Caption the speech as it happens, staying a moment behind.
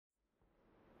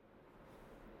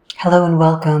Hello and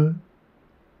welcome.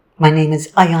 My name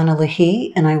is Ayana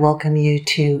Lahi, and I welcome you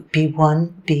to Be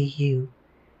One, Be You.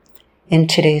 In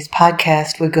today's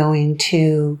podcast, we're going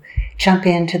to jump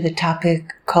into the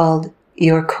topic called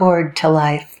Your Chord to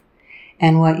Life.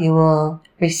 And what you will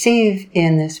receive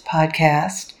in this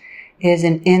podcast is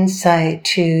an insight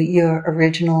to your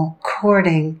original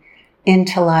chording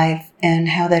into life and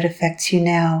how that affects you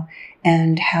now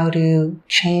and how to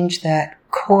change that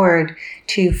chord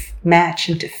to match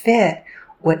and to fit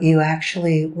what you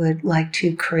actually would like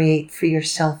to create for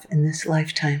yourself in this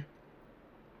lifetime.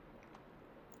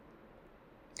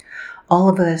 All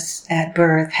of us at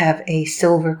birth have a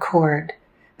silver cord.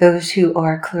 Those who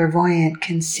are clairvoyant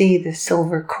can see the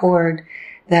silver cord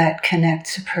that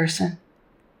connects a person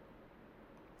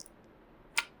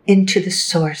into the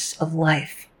source of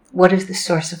life. What is the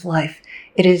source of life?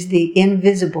 It is the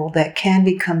invisible that can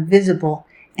become visible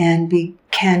and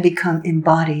can become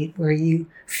embodied, where you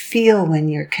feel when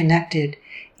you're connected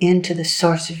into the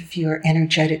source of your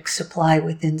energetic supply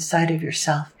within inside of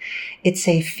yourself. It's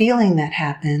a feeling that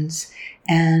happens,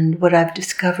 and what I've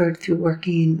discovered through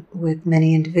working with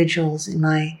many individuals in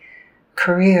my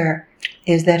career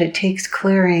is that it takes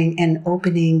clearing and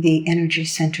opening the energy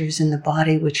centers in the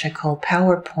body, which I call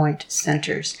PowerPoint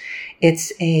centers.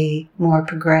 It's a more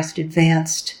progressed,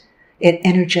 advanced,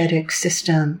 energetic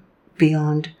system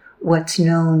beyond what's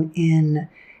known in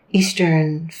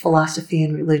Eastern philosophy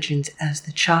and religions as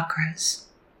the chakras.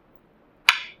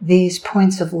 These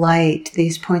points of light,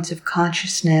 these points of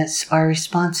consciousness are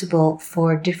responsible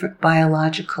for different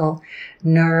biological,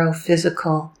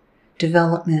 neurophysical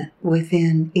development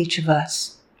within each of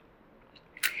us.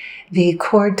 The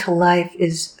chord to life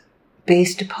is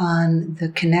based upon the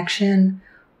connection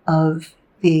of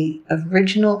the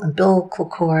original umbilical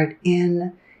cord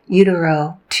in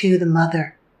utero to the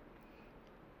mother.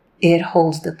 It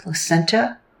holds the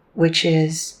placenta, which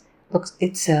is,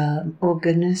 it's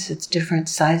different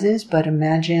sizes, but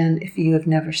imagine if you have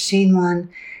never seen one,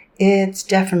 it's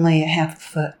definitely a half a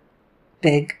foot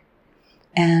big.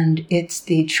 And it's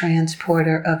the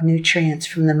transporter of nutrients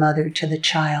from the mother to the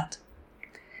child.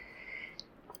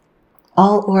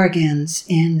 All organs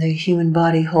in the human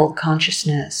body hold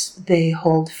consciousness. They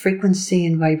hold frequency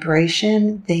and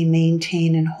vibration. They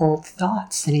maintain and hold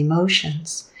thoughts and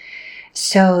emotions.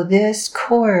 So this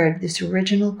cord, this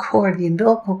original cord, the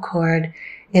umbilical cord,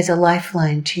 is a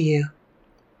lifeline to you.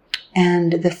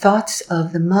 And the thoughts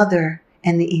of the mother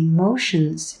and the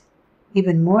emotions,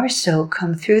 even more so,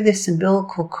 come through this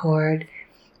umbilical cord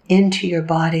into your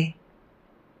body.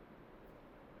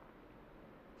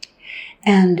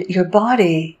 And your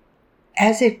body,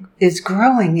 as it is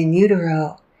growing in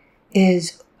utero,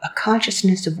 is a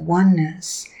consciousness of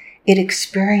oneness. It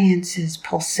experiences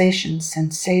pulsations,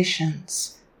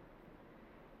 sensations.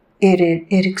 It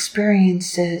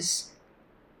experiences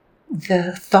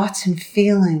the thoughts and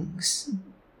feelings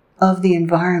of the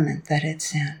environment that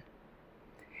it's in.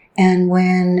 And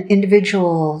when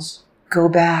individuals go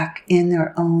back in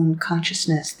their own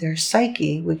consciousness, their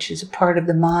psyche, which is a part of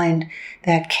the mind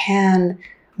that can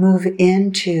move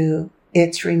into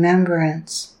its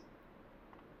remembrance,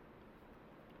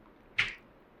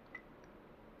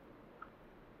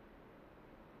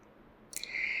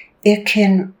 it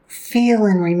can feel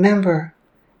and remember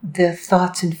the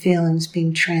thoughts and feelings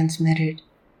being transmitted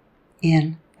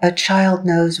in. A child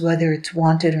knows whether it's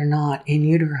wanted or not in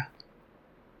utero.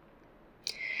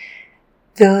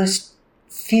 Those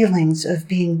feelings of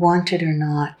being wanted or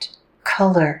not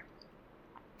color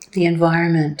the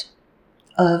environment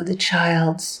of the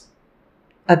child's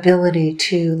ability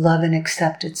to love and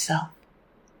accept itself.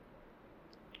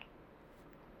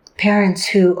 Parents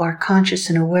who are conscious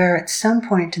and aware at some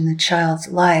point in the child's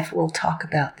life will talk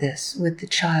about this with the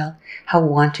child, how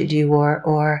wanted you were,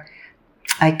 or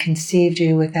I conceived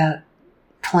you without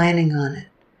planning on it.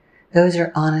 Those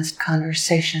are honest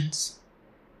conversations.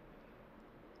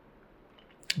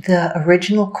 The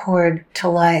original cord to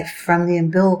life from the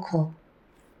umbilical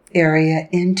area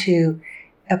into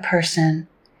a person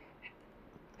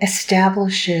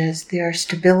establishes their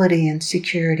stability and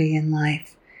security in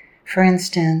life. For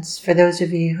instance, for those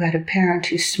of you who had a parent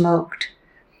who smoked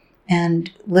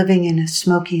and living in a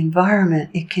smoky environment,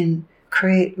 it can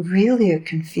create really a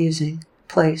confusing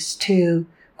place to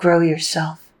grow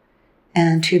yourself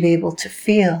and to be able to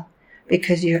feel,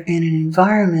 because you're in an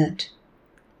environment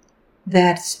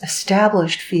that's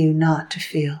established for you not to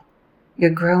feel. You're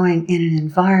growing in an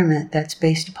environment that's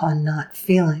based upon not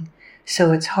feeling,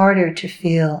 so it's harder to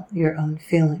feel your own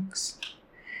feelings.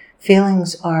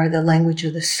 Feelings are the language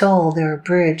of the soul. They're a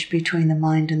bridge between the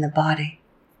mind and the body.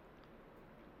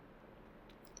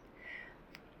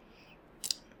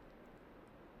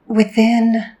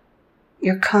 Within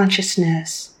your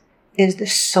consciousness is the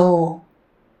soul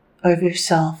of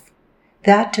yourself.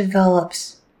 That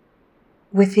develops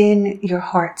within your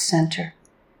heart center.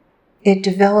 It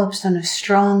develops on a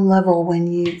strong level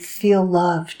when you feel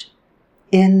loved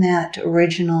in that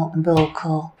original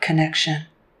umbilical connection.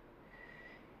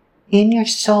 In your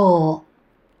soul,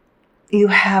 you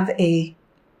have a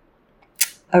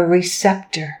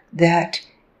receptor that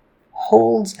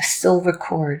holds a silver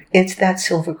cord. It's that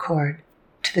silver cord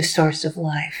to the source of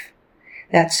life.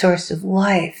 That source of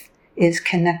life is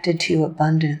connected to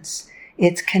abundance.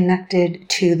 It's connected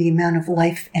to the amount of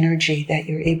life energy that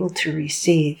you're able to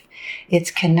receive.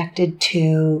 It's connected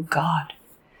to God,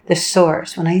 the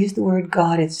source. When I use the word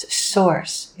God, it's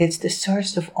source. It's the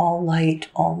source of all light,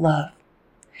 all love.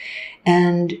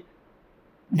 And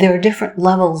there are different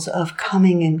levels of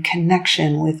coming in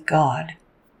connection with God.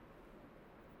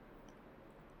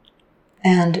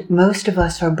 And most of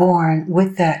us are born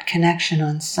with that connection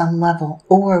on some level,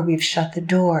 or we've shut the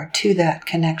door to that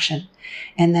connection.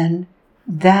 And then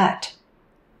that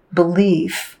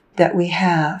belief that we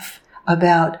have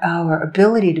about our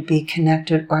ability to be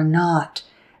connected or not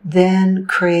then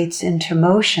creates into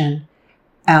motion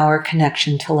our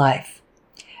connection to life,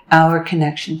 our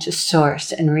connection to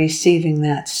source and receiving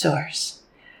that source.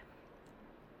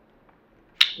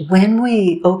 When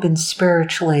we open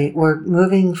spiritually, we're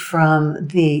moving from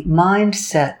the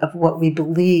mindset of what we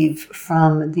believe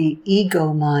from the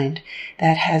ego mind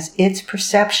that has its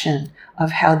perception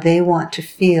of how they want to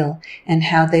feel and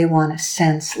how they want to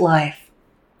sense life.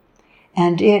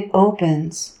 And it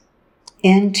opens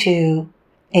into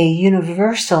a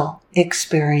universal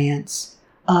experience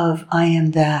of I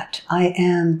am that. I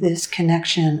am this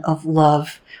connection of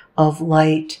love, of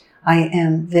light. I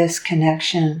am this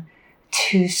connection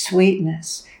to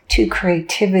sweetness, to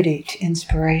creativity, to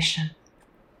inspiration.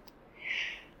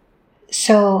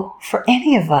 So for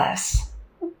any of us,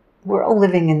 we're all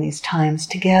living in these times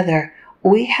together.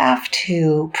 We have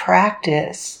to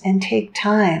practice and take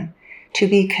time to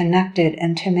be connected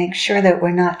and to make sure that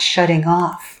we're not shutting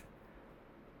off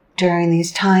during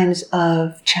these times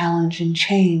of challenge and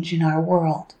change in our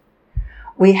world.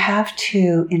 We have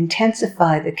to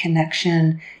intensify the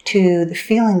connection to the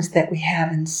feelings that we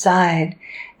have inside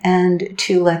and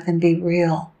to let them be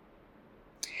real.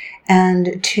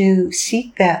 And to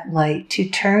seek that light, to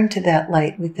turn to that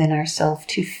light within ourselves,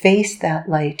 to face that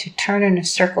light, to turn in a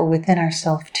circle within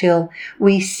ourselves till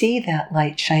we see that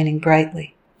light shining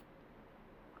brightly.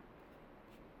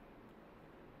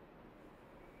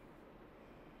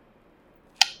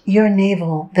 Your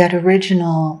navel, that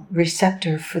original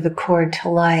receptor for the cord to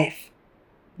life,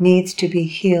 needs to be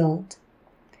healed.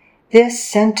 This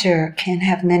center can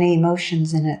have many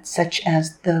emotions in it, such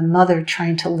as the mother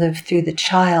trying to live through the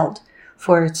child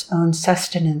for its own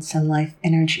sustenance and life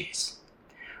energies.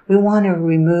 We want to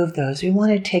remove those. We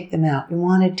want to take them out. We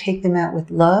want to take them out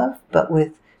with love, but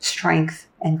with strength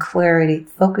and clarity,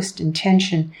 focused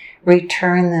intention,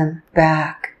 return them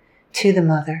back to the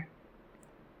mother.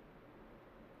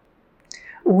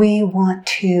 We want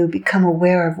to become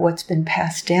aware of what's been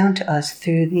passed down to us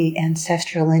through the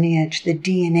ancestral lineage, the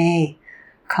DNA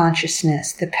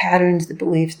consciousness, the patterns, the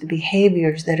beliefs, the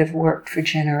behaviors that have worked for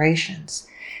generations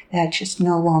that just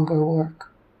no longer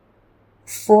work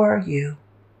for you.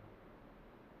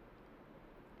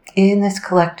 In this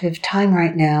collective time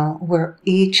right now, we're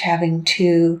each having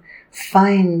to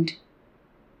find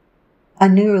a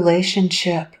new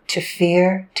relationship to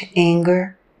fear, to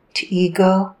anger, to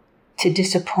ego, to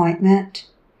disappointment,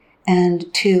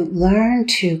 and to learn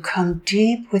to come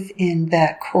deep within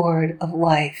that cord of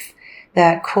life,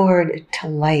 that cord to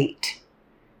light.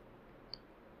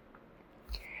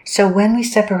 So when we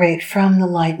separate from the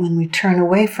light, when we turn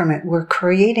away from it, we're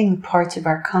creating parts of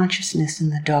our consciousness in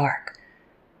the dark.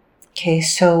 Okay,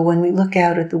 so when we look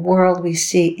out at the world, we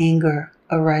see anger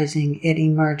arising. It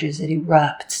emerges, it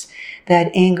erupts.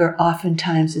 That anger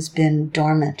oftentimes has been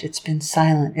dormant, it's been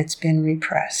silent, it's been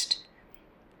repressed.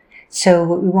 So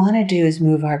what we want to do is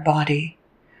move our body.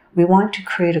 We want to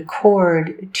create a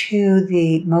cord to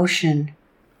the motion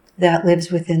that lives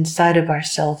within inside of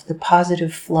ourselves, the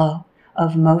positive flow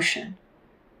of motion.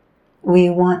 We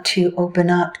want to open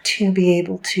up to be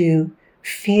able to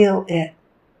feel it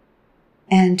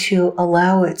and to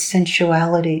allow its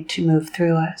sensuality to move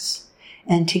through us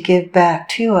and to give back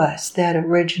to us that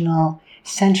original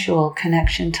sensual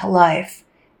connection to life.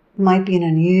 It might be an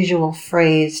unusual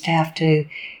phrase to have to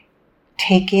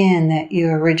take in that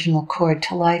your original cord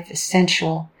to life is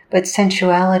sensual, but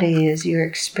sensuality is your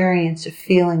experience of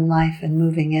feeling life and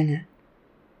moving in it.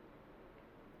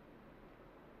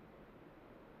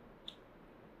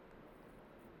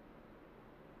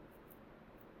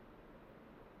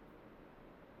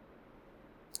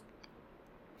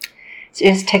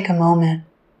 just take a moment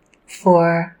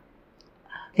for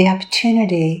the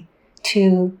opportunity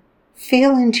to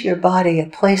feel into your body, a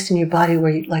place in your body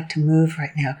where you'd like to move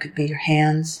right now. It could be your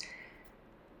hands,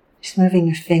 just moving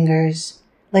your fingers,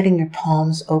 letting your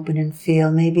palms open and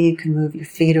feel. Maybe you can move your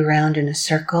feet around in a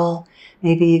circle.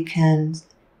 Maybe you can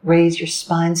raise your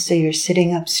spine so you're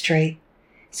sitting up straight,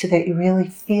 so that you're really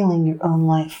feeling your own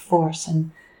life force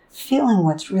and feeling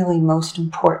what's really most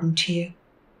important to you.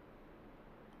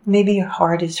 Maybe your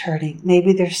heart is hurting.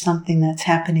 Maybe there's something that's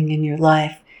happening in your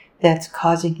life that's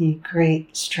causing you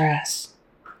great stress.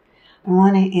 I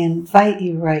want to invite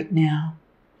you right now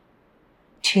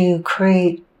to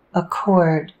create a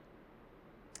cord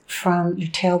from your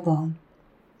tailbone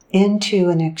into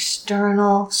an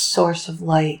external source of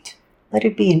light. Let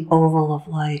it be an oval of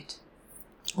light.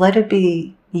 Let it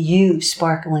be you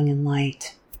sparkling in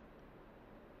light.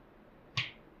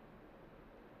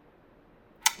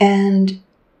 And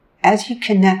as you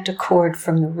connect a cord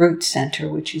from the root center,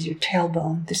 which is your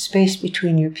tailbone, the space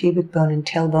between your pubic bone and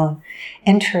tailbone,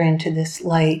 enter into this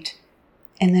light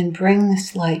and then bring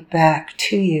this light back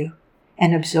to you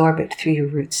and absorb it through your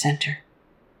root center.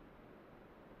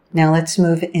 Now let's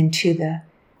move into the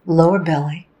lower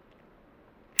belly,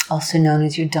 also known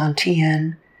as your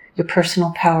Dantian, your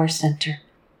personal power center,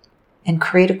 and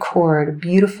create a cord, a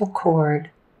beautiful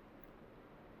cord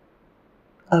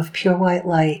of pure white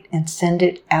light, and send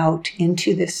it out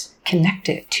into this, connect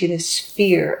it to this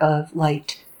sphere of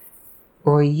light,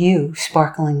 or you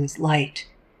sparkling as light.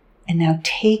 And now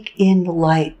take in the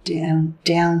light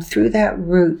down through that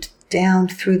root, down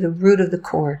through the root of the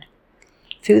cord,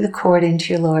 through the cord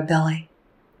into your lower belly.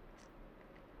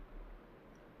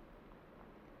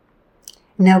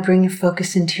 Now bring your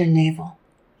focus into your navel.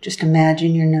 Just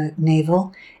imagine your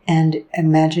navel and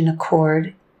imagine a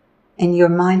cord. And your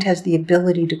mind has the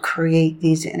ability to create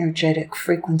these energetic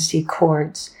frequency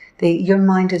cords. Your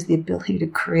mind has the ability to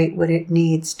create what it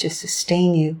needs to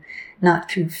sustain you, not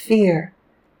through fear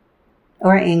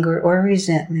or anger or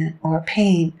resentment or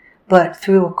pain, but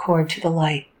through a cord to the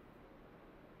light.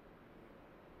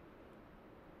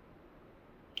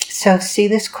 So see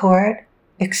this cord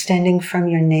extending from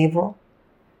your navel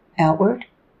outward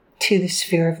to the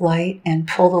sphere of light, and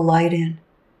pull the light in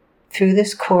through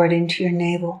this cord into your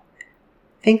navel.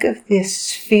 Think of this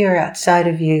sphere outside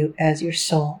of you as your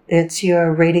soul. It's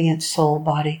your radiant soul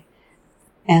body.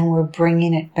 And we're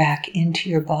bringing it back into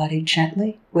your body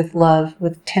gently, with love,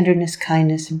 with tenderness,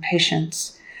 kindness, and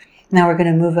patience. Now we're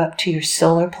going to move up to your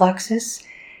solar plexus.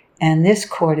 And this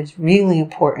cord is really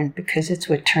important because it's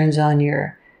what turns on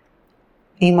your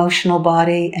emotional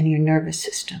body and your nervous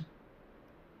system.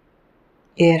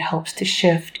 It helps to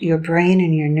shift your brain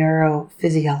and your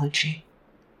neurophysiology.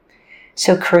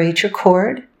 So create your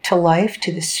cord to life,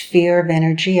 to the sphere of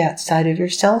energy outside of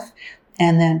yourself,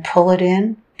 and then pull it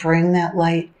in, bring that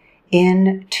light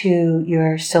into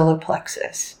your solar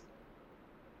plexus.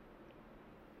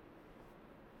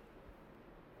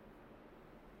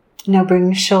 Now bring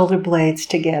your shoulder blades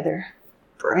together.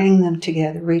 Bring them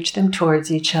together, reach them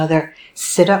towards each other.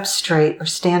 Sit up straight or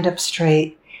stand up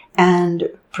straight, and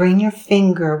bring your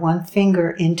finger, one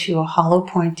finger, into a hollow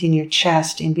point in your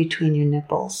chest in between your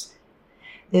nipples.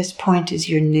 This point is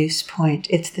your nous point.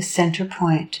 It's the center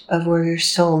point of where your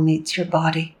soul meets your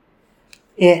body.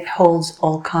 It holds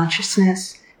all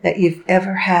consciousness that you've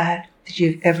ever had, that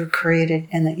you've ever created,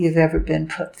 and that you've ever been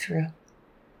put through.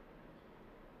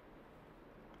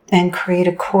 And create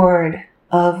a cord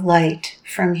of light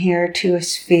from here to a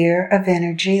sphere of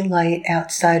energy, light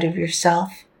outside of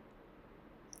yourself.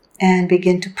 And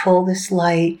begin to pull this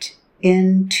light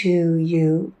into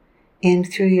you, in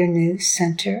through your nous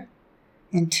center,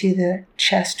 into the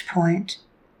chest point.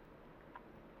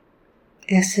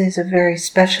 This is a very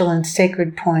special and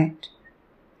sacred point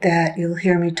that you'll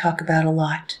hear me talk about a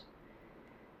lot.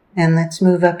 And let's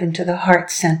move up into the heart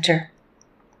center.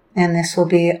 And this will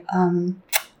be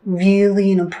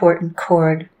really an important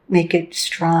cord. Make it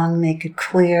strong, make it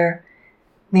clear,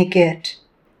 make it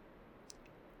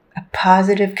a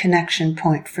positive connection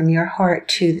point from your heart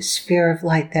to the sphere of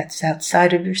light that's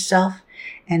outside of yourself,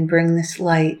 and bring this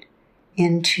light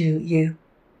into you.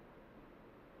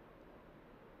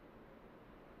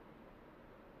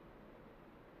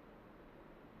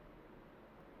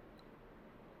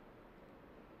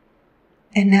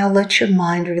 And now let your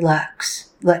mind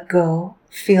relax, let go,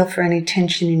 feel for any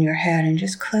tension in your head, and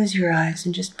just close your eyes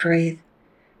and just breathe,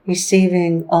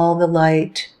 receiving all the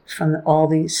light from all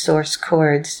these source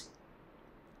cords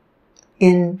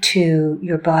into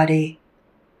your body.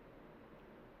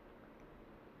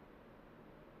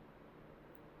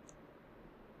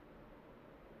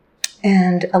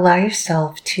 And allow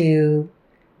yourself to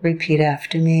repeat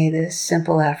after me this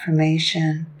simple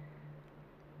affirmation.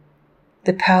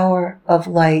 The power of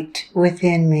light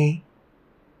within me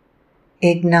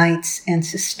ignites and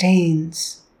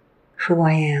sustains who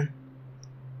I am.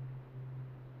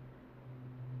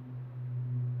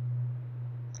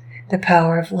 The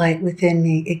power of light within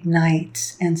me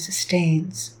ignites and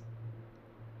sustains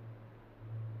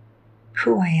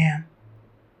who I am.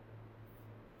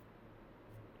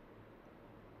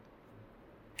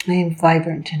 I am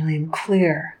vibrant and I am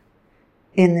clear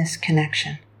in this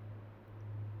connection.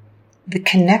 The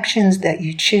connections that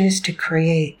you choose to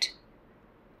create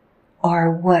are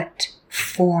what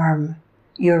form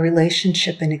your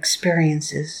relationship and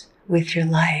experiences with your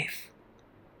life.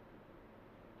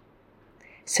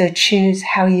 So choose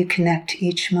how you connect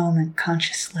each moment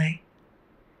consciously.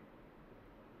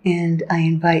 And I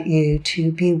invite you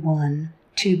to be one,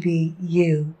 to be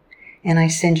you. And I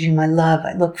send you my love.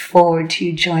 I look forward to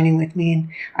you joining with me in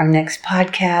our next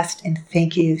podcast. And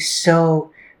thank you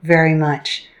so very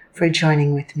much for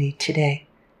joining with me today.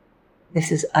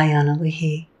 This is Ayana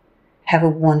Leahy. Have a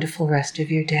wonderful rest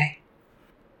of your day.